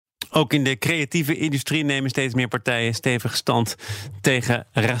Ook in de creatieve industrie nemen steeds meer partijen stevig stand tegen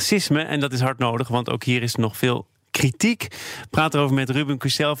racisme. En dat is hard nodig, want ook hier is nog veel kritiek. Ik praat erover met Ruben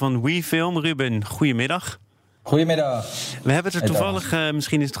Cussel van WeFilm. Ruben, goedemiddag. Goedemiddag. We hebben het er toevallig,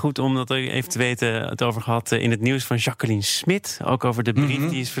 misschien is het goed om dat even te weten, het over gehad in het nieuws van Jacqueline Smit. Ook over de brief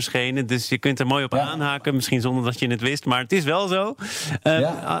die is verschenen. Dus je kunt er mooi op aanhaken, misschien zonder dat je het wist. Maar het is wel zo.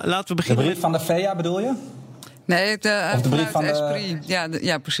 Laten we beginnen. De brief van de VEA bedoel je? Nee, of de brief van Esprit.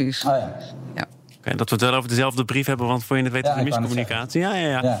 Ja, precies. Oh, ja. Okay, dat we het wel over dezelfde brief hebben, want voor je het weet is miscommunicatie.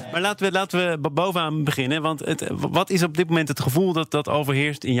 Ja. Maar laten we bovenaan beginnen. Want wat is op dit moment het gevoel dat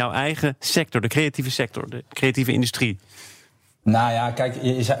overheerst in jouw eigen sector, de creatieve sector, de creatieve industrie? Nou ja, kijk,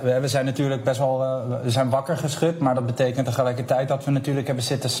 we zijn natuurlijk best wel we zijn wakker geschud, maar dat betekent tegelijkertijd dat we natuurlijk hebben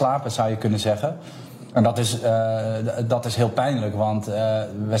zitten slapen, zou je kunnen zeggen. En dat is heel pijnlijk, want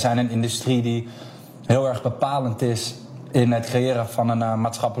we zijn een industrie die heel erg bepalend is in het creëren van een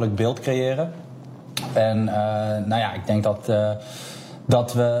maatschappelijk beeld creëren. En ik denk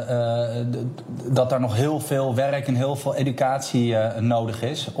dat er nog heel veel werk en heel veel educatie nodig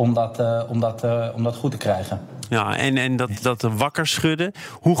is om dat goed te krijgen. Ja, en dat wakker schudden,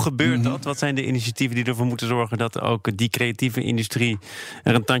 hoe gebeurt dat? Wat zijn de initiatieven die ervoor moeten zorgen dat ook die creatieve industrie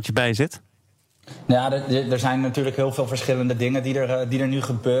er een tandje bij zet? Ja, er zijn natuurlijk heel veel verschillende dingen die er nu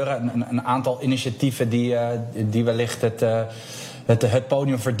gebeuren. Een aantal initiatieven die wellicht het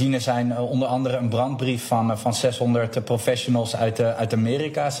podium verdienen zijn onder andere een brandbrief van 600 professionals uit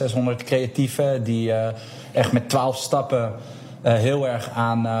Amerika. 600 creatieven die echt met 12 stappen heel erg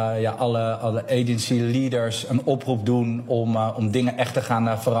aan alle agency leaders een oproep doen om dingen echt te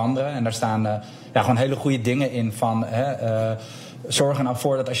gaan veranderen. En daar staan gewoon hele goede dingen in van zorg er nou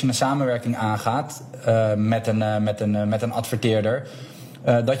voor dat als je een samenwerking aangaat met een adverteerder,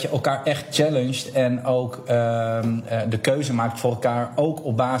 dat je elkaar echt challenged en ook de keuze maakt voor elkaar, ook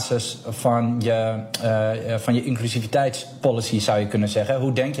op basis van je inclusiviteitspolicy, zou je kunnen zeggen.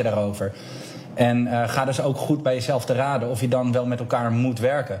 Hoe denk je daarover? En ga dus ook goed bij jezelf te raden of je dan wel met elkaar moet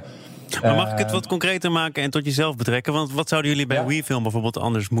werken. Maar mag ik het wat concreter maken en tot jezelf betrekken? Want wat zouden jullie bij WeFilm bijvoorbeeld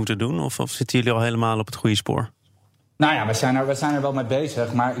anders moeten doen? Of zitten jullie al helemaal op het goede spoor? Nou ja, we zijn er wel mee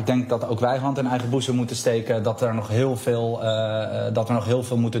bezig. Maar ik denk dat ook wij hand in eigen boezem moeten steken. Dat we nog heel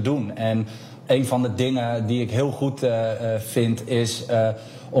veel moeten doen. En een van de dingen die ik heel goed vind is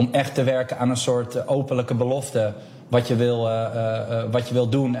om echt te werken aan een soort openlijke belofte. Wat je wil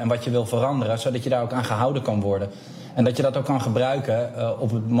doen en wat je wil veranderen. Zodat je daar ook aan gehouden kan worden. En dat je dat ook kan gebruiken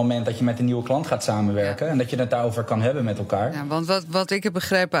op het moment dat je met een nieuwe klant gaat samenwerken. Ja. En dat je het daarover kan hebben met elkaar. Ja, want wat ik heb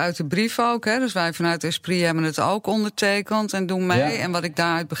begrepen uit de brief ook, dus wij vanuit Esprit hebben het ook ondertekend en doen mee. Ja. En wat ik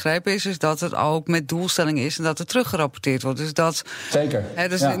daaruit begrepen is dat het ook met doelstelling is en dat het teruggerapporteerd wordt. Dus dat. Zeker.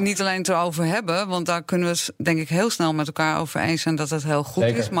 Niet alleen het erover hebben, want daar kunnen we het denk ik heel snel met elkaar over eens zijn dat het heel goed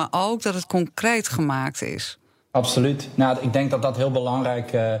is. Maar ook dat het concreet gemaakt is. Absoluut. Nou, ik denk dat dat heel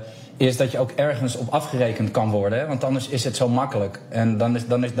belangrijk is, dat je ook ergens op afgerekend kan worden. Hè? Want anders is het zo makkelijk. En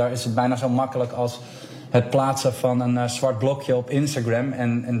daar is het bijna zo makkelijk als het plaatsen van een zwart blokje op Instagram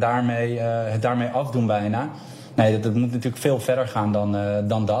en het daarmee afdoen bijna. Nee, dat moet natuurlijk veel verder gaan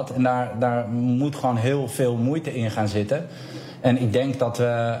dan dat. En daar moet gewoon heel veel moeite in gaan zitten. En ik denk dat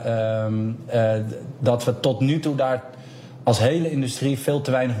we tot nu toe daar als hele industrie veel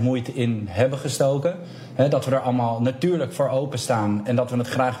te weinig moeite in hebben gestoken. Dat we er allemaal natuurlijk voor openstaan en dat we het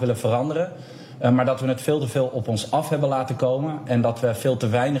graag willen veranderen. Maar dat we het veel te veel op ons af hebben laten komen. En dat we veel te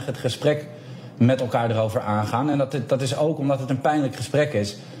weinig het gesprek met elkaar erover aangaan. En dat is ook omdat het een pijnlijk gesprek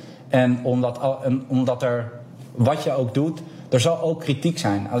is. En omdat er, wat je ook doet, er zal ook kritiek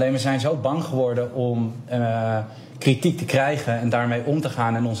zijn. Alleen we zijn zo bang geworden om kritiek te krijgen en daarmee om te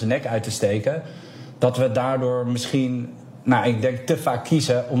gaan en onze nek uit te steken, dat we daardoor misschien, ik denk, te vaak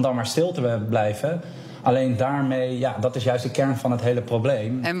kiezen om dan maar stil te blijven. Alleen daarmee, dat is juist de kern van het hele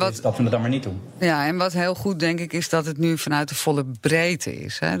probleem, is dat we het dan maar niet doen. Ja, en wat heel goed denk ik is dat het nu vanuit de volle breedte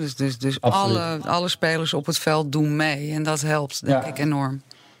is. Hè? Dus alle spelers op het veld doen mee en dat helpt denk ik enorm.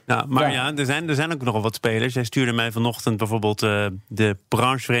 Ja, maar er zijn ook nogal wat spelers. Jij stuurde mij vanochtend bijvoorbeeld de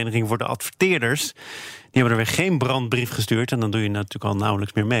branchevereniging voor de adverteerders. Die hebben er weer geen brandbrief gestuurd. En dan doe je natuurlijk al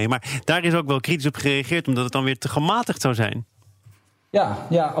nauwelijks meer mee. Maar daar is ook wel kritisch op gereageerd, omdat het dan weer te gematigd zou zijn.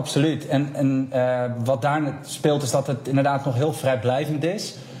 Ja, absoluut. En wat daar speelt is dat het inderdaad nog heel vrijblijvend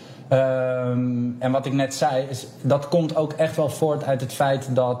is. En wat ik net zei, dat komt ook echt wel voort uit het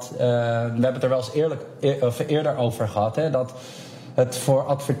feit dat we hebben het er wel eens eerder over gehad, hè, dat het voor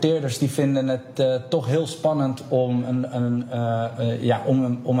adverteerders, die vinden het toch heel spannend om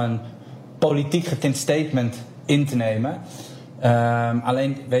een politiek getint statement in te nemen.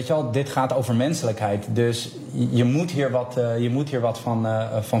 Alleen, weet je wel, dit gaat over menselijkheid. Dus je moet hier wat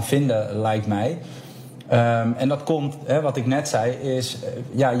van vinden, lijkt mij. En dat komt, wat ik net zei, is...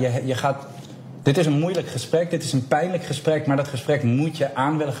 je gaat... Dit is een moeilijk gesprek, dit is een pijnlijk gesprek... maar dat gesprek moet je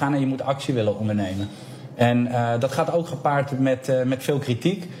aan willen gaan en je moet actie willen ondernemen. En dat gaat ook gepaard met veel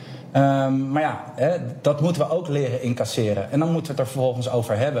kritiek. Maar dat moeten we ook leren incasseren. En dan moeten we het er vervolgens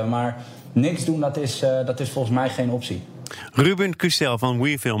over hebben. Maar niks doen, dat is volgens mij geen optie. Ruben Cusel van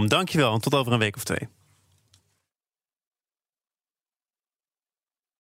WeFilm, dankjewel en tot over een week of 2.